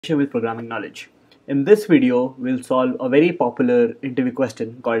with programming knowledge. In this video, we'll solve a very popular interview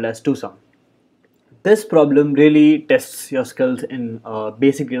question called as two-sum. This problem really tests your skills in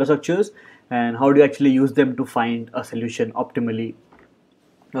basic data structures and how do you actually use them to find a solution optimally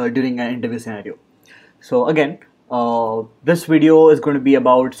during an interview scenario. So again, this video is going to be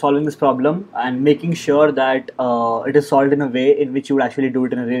about solving this problem and making sure that it is solved in a way in which you would actually do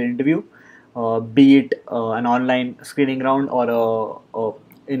it in a real interview, be it an online screening round or a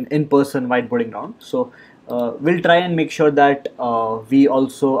in-person whiteboarding round. So we'll try and make sure that we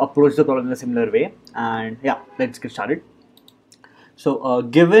also approach the problem in a similar way. And yeah, let's get started. So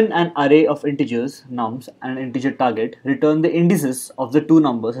given an array of integers, nums, and an integer target, return the indices of the two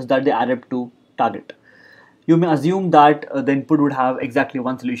numbers such that they add up to target. You may assume that the input would have exactly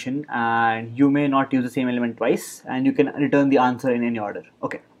one solution and you may not use the same element twice, and you can return the answer in any order.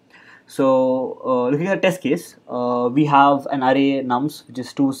 Okay. So looking at a test case, we have an array nums which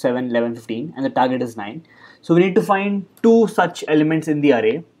is 2, 7, 11, 15 and the target is 9. So we need to find two such elements in the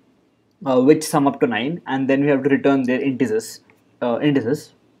array which sum up to 9, and then we have to return their indices.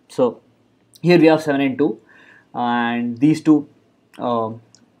 So here we have 7 and 2, and these two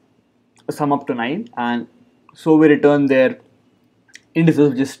sum up to 9, and so we return their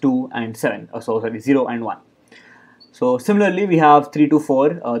indices which is 2 and 7, 0 and 1. So similarly, we have 3 to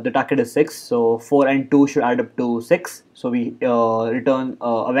 4, the target is 6, so 4 and 2 should add up to 6, so we return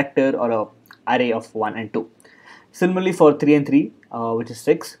a vector or a array of 1 and 2. Similarly for 3 and 3, which is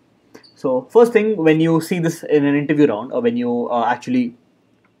 6. So first thing, when you see this in an interview round, or when you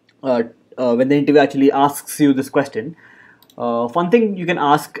when the interview actually asks you this question, one thing you can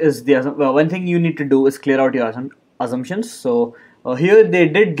ask is one thing you need to do is clear out your assumptions. So here they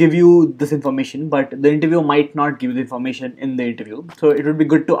did give you this information, but the interviewer might not give you the information in the interview. So it would be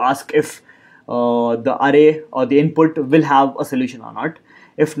good to ask if the array or the input will have a solution or not.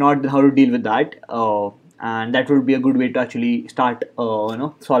 If not, then how to deal with that, and that would be a good way to actually start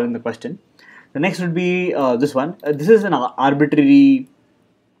solving the question. The next would be this one. This is an arbitrary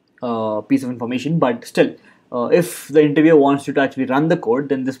piece of information, but still, if the interviewer wants you to actually run the code,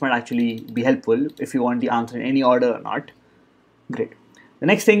 then this might actually be helpful if you want the answer in any order or not. Great. The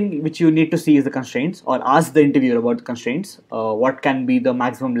next thing which you need to see is the constraints, or ask the interviewer about the constraints. What can be the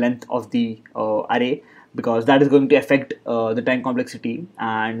maximum length of the array, because that is going to affect the time complexity,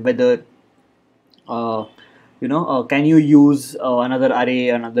 and whether can you use another array,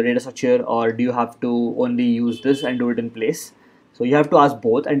 another data structure, or do you have to only use this and do it in place? So you have to ask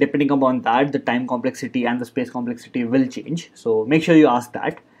both, and depending upon that, the time complexity and the space complexity will change. So make sure you ask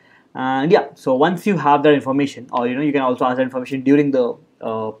that. And yeah, so once you have that information, or you can also ask that information during the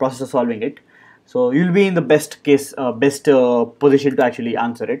process of solving it. So you'll be in the best position to actually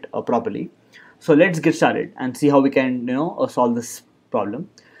answer it properly. So let's get started and see how we can solve this problem.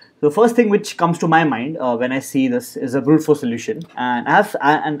 The first thing which comes to my mind when I see this is a brute force solution, and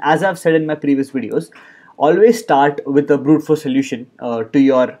as I've said in my previous videos, always start with a brute force solution to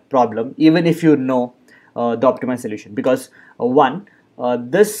your problem, even if you know the optimized solution, because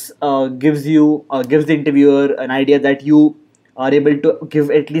this gives the interviewer an idea that you are able to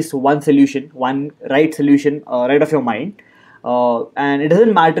give at least one solution, one right solution right off your mind, and it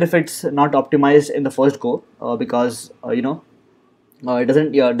doesn't matter if it's not optimized in the first go, because it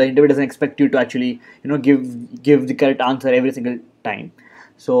doesn't. The interviewer doesn't expect you to actually give the correct answer every single time.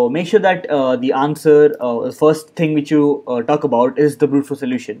 So make sure that the answer, the first thing which you talk about is the brute force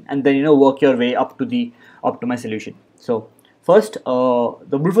solution, and then work your way up to the optimized solution. So first,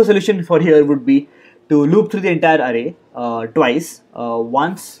 the brute force solution for here would be to loop through the entire array twice.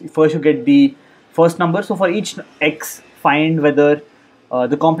 Once first you get the first number. So for each x, find whether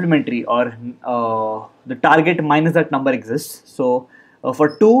the complementary or the target minus that number exists. So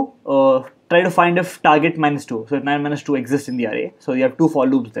for 2, try to find if target minus 2, so 9 minus 2 exists in the array. So you have 2 for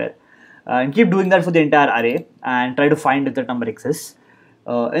loops there, and keep doing that for the entire array and try to find if that number exists.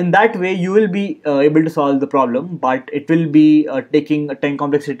 In that way you will be able to solve the problem, but it will be taking a time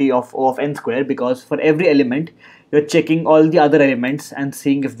complexity of O of n square, because for every element you're checking all the other elements and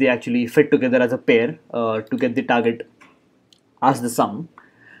seeing if they actually fit together as a pair to get the target as the sum.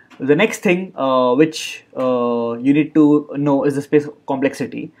 The next thing which you need to know is the space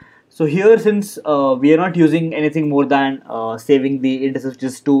complexity. So here, since we are not using anything more than saving the indices,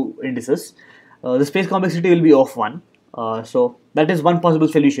 just 2 indices, the space complexity will be of 1. So that is one possible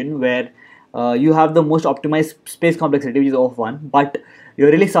solution where you have the most optimized space complexity, which is O of 1, but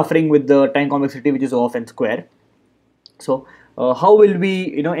you're really suffering with the time complexity, which is O of n square. So how will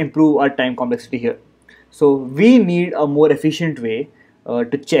we improve our time complexity here? So we need a more efficient way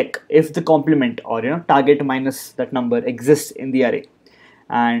to check if the complement or target minus that number exists in the array.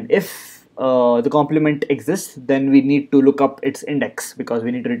 and if the complement exists, then we need to look up its index because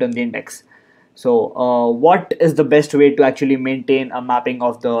we need to return the index. So what is the best way to actually maintain a mapping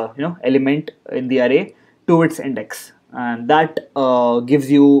of the element in the array to its index? And that gives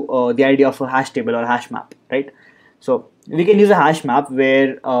you the idea of a hash table or hash map, right? So we can use a hash map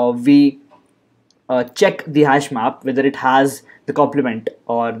where we check the hash map whether it has the complement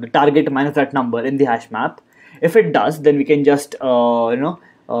or the target minus that number in the hash map. If it does, then we can just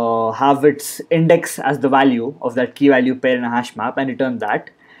have its index as the value of that key value pair in a hash map and return that.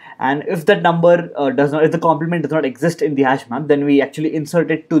 And if that number does not, if the complement does not exist in the hash map, then we actually insert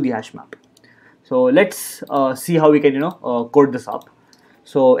it to the hash map. So let's see how we can code this up.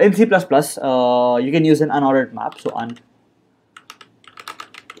 So in C++, you can use an unordered map. So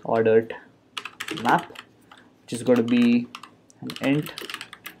unordered map, which is going to be an int,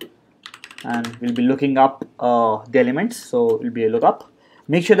 and we'll be looking up the elements. So it will be a lookup.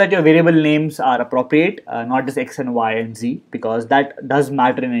 Make sure that your variable names are appropriate, not just x and y and z, because that does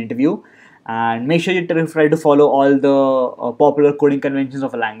matter in an interview. And make sure you try to follow all the popular coding conventions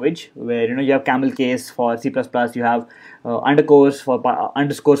of a language, where you have camel case for C++, you have underscores for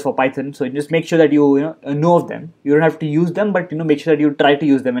Python. So you just make sure that you know of them. You don't have to use them, but make sure that you try to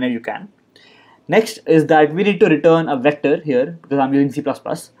use them whenever you can. Next is that we need to return a vector here because I'm using C++.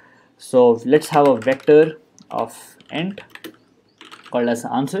 So let's have a vector of int called as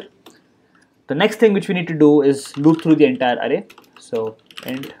answer. The next thing which we need to do is loop through the entire array. So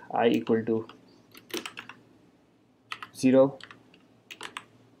int I equal to 0,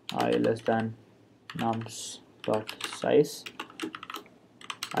 I less than nums dot size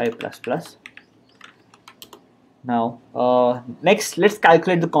I plus plus. Now next let's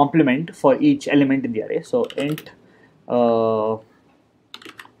calculate the complement for each element in the array. So int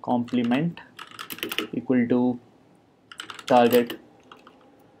complement equal to target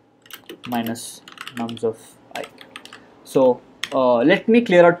minus nums of I. So let me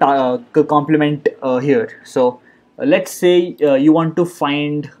clear out complement here. So let's say you want to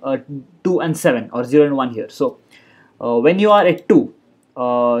find 2 and 7 or 0 and 1 here. So when you are at 2,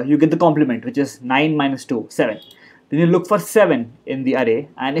 you get the complement, which is 9 minus 2, 7. Then you look for 7 in the array,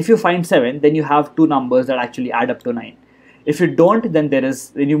 and if you find 7, then you have two numbers that actually add up to 9. If you don't, then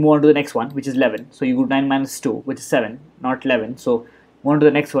you move on to the next one, which is 11. So you go 9 minus 2, which is 7, not 11. So move on to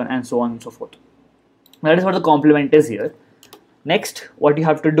the next one, and so on and so forth. That is what the complement is here. Next, what you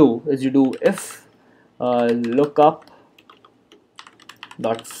have to do is you do if lookup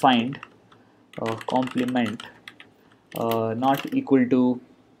dot find complement not equal to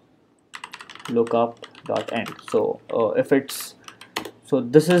lookup dot end. So if it's, so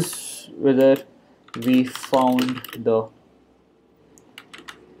this is whether we found the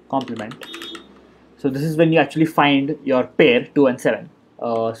complement. So this is when you actually find your pair 2 and 7.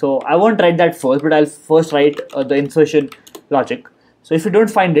 So I won't write that first, but I'll first write the insertion logic. So if you don't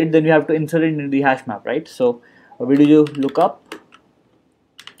find it, then you have to insert it into the hash map, right? So we do lookup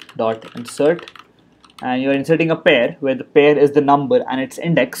dot insert, and you're inserting a pair where the pair is the number and its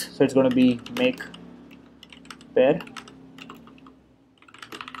index. So it's going to be make pair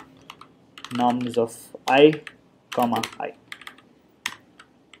nums of I comma I,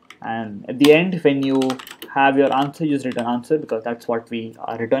 and at the end when you have your answer, you just return answer because that's what we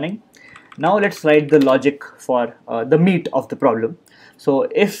are returning. Now let's write the logic for the meat of the problem. So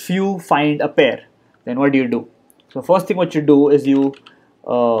if you find a pair, then what do? So first thing what you do is you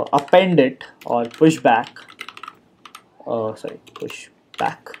append it or push back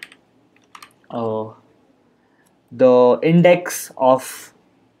the index of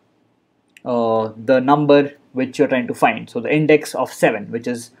the number which you're trying to find. So the index of 7, which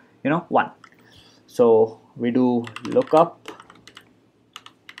is 1. So we do lookup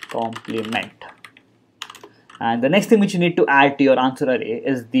complement, and the next thing which you need to add to your answer array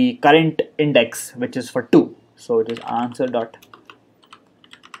is the current index, which is for 2. So it is answer dot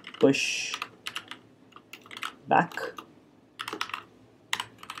push back,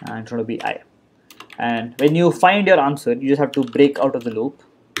 and it's going to be I. And when you find your answer, you just have to break out of the loop,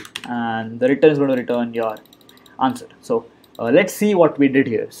 and the return is going to return your answer. So let's see what we did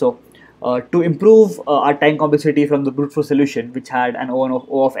here. So to improve our time complexity from the brute force solution, which had an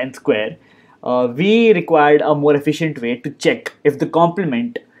O of n square, we required a more efficient way to check if the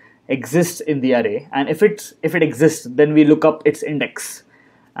complement exists in the array, and if it exists, then we look up its index.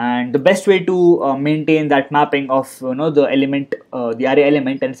 And the best way to maintain that mapping of the element, the array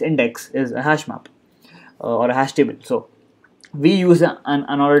element and its index, is a hash map or a hash table. So we use an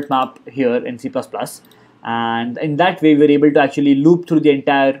unordered map here in C++, and in that way we were able to actually loop through the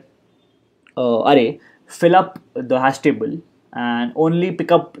entire array, fill up the hash table, and only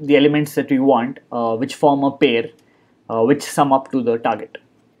pick up the elements that we want, which form a pair, which sum up to the target.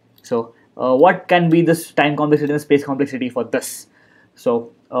 So what can be this time complexity and space complexity for this?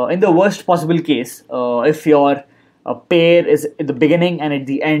 So in the worst possible case, if your pair is at the beginning and at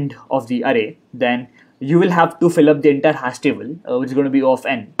the end of the array, then you will have to fill up the entire hash table, which is going to be O of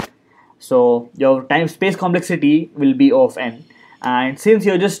n. So your time space complexity will be O of n, and since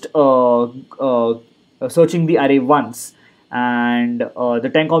you're just searching the array once, and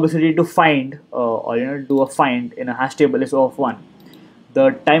the time complexity to find or do a find in a hash table is O of 1,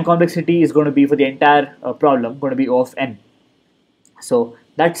 the time complexity is going to be for the entire problem going to be O of n. So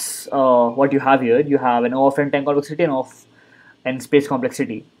that's what you have here. You have an O of n time complexity and O of n space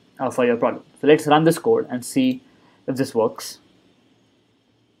complexity for your problem. So let's run this code and see if this works.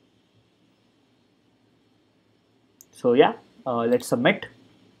 So yeah, let's submit,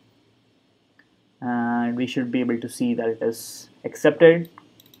 and we should be able to see that it is accepted.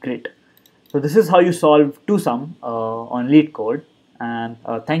 Great. So this is how you solve 2sum on LeetCode, and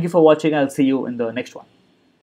thank you for watching. I'll see you in the next one.